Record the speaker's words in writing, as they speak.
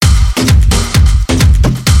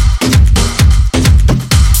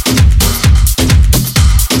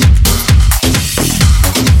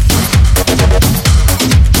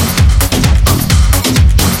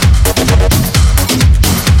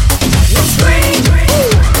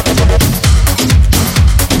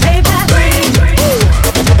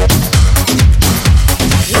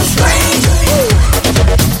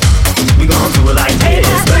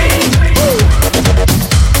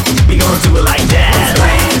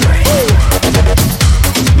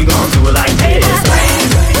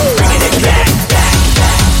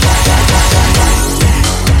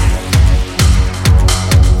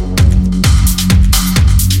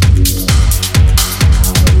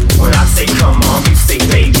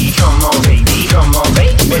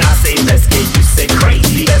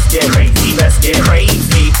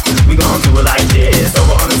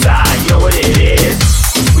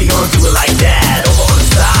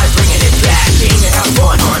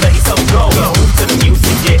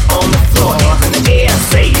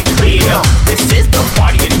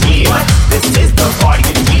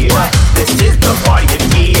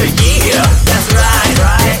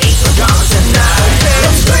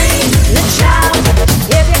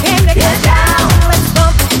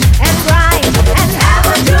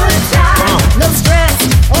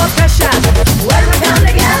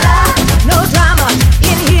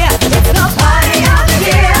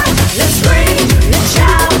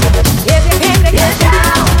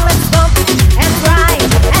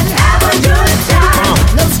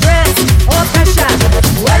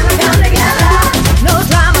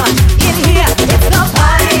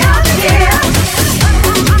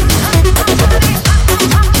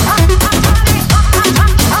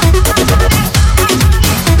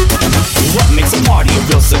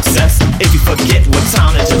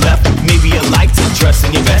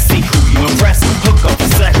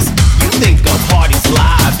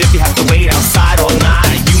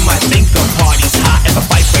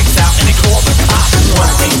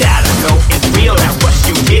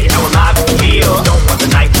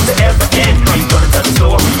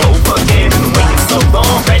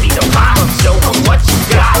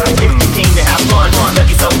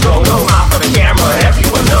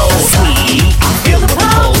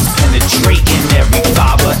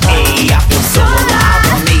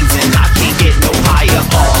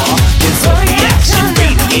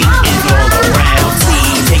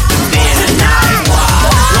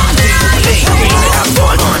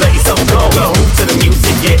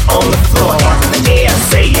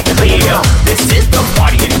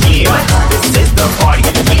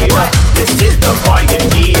the party of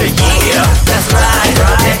the year, yeah. That's right,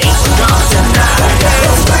 right. There ain't no drama tonight.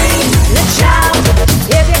 Let's scream, let's shout.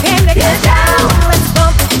 If you came to get down, let's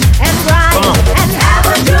bump and grind and have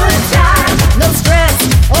a good time. No stress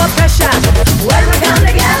or pressure when we come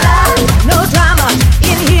together. No drama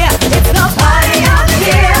in here. It's the party of the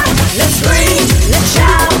year. Let's scream, let's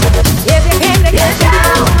shout. If you came to get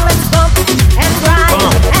down, let's bump and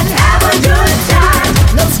grind and have a good time.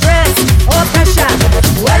 No stress or pressure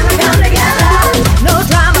when we come together. No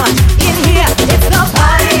drama in here. It's the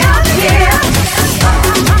party of the year.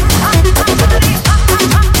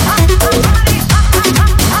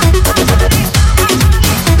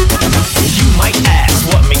 You might ask,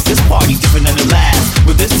 what makes this party different than the last?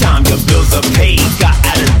 Well, this time your bills are paid. Got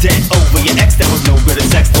out of debt over your ex that was no good at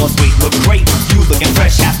sex. Lost weight, look great. You looking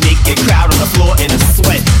fresh, half naked, crowd on the floor in a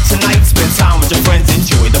sweat. Tonight, spend time with your friends.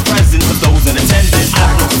 Enjoy the presence of those in attendance. I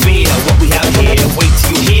don't fear what we have here. Wait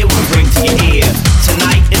till you hear what we bring to your ear.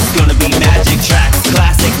 Tonight, it's gonna be magic tracks.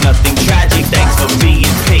 Classic, nothing tragic. Thanks for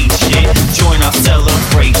being patient. Join our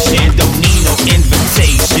celebration. Don't need no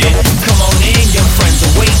invitation. Come on in, your friends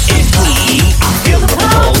are waiting. I feel the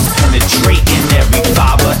pulse penetrating every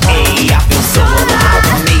fiber. I feel so alive,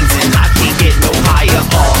 amazing. I can't get no higher.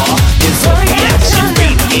 There's a reaction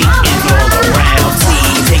radiating all around.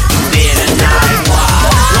 Take you there tonight.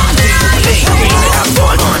 One, two, three, have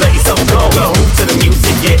fun, let yourself go. Move to the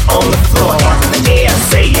music, get on the floor. Hands in the air,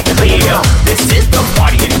 say it clear. This is the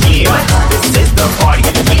party of the year. This is the party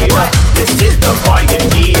of the year. This is the party of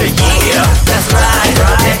the year, yeah. That's right,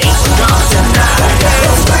 right. There ain't no drama tonight.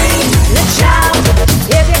 Let's scream, let's shout.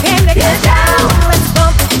 If you came to get down, let's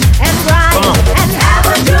bump and grind and have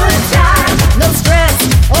a good time. No stress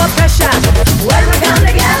or pressure when we come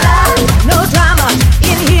together. No drama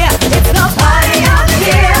in here. It's the party of the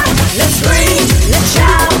year. Let's scream, let's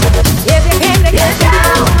shout. If you came to get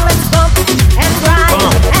down, let's bump and grind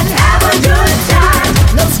and have a good time.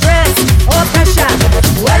 No stress or pressure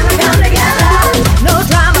when we come together. No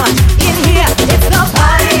drama in here. It's the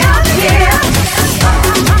party of the year.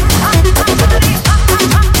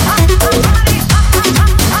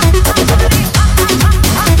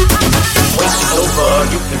 Wait, it's over.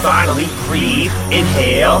 You can finally breathe.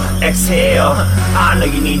 Inhale, exhale. I know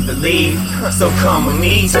you need to leave, so come with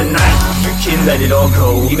me tonight. You can let it all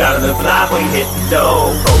go. You gotta live life when you hit the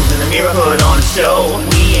door. Pose in the mirror, put on a show.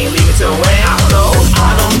 We ain't leaving till when I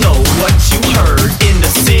don't know what you heard in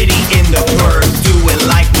the city, in the bird.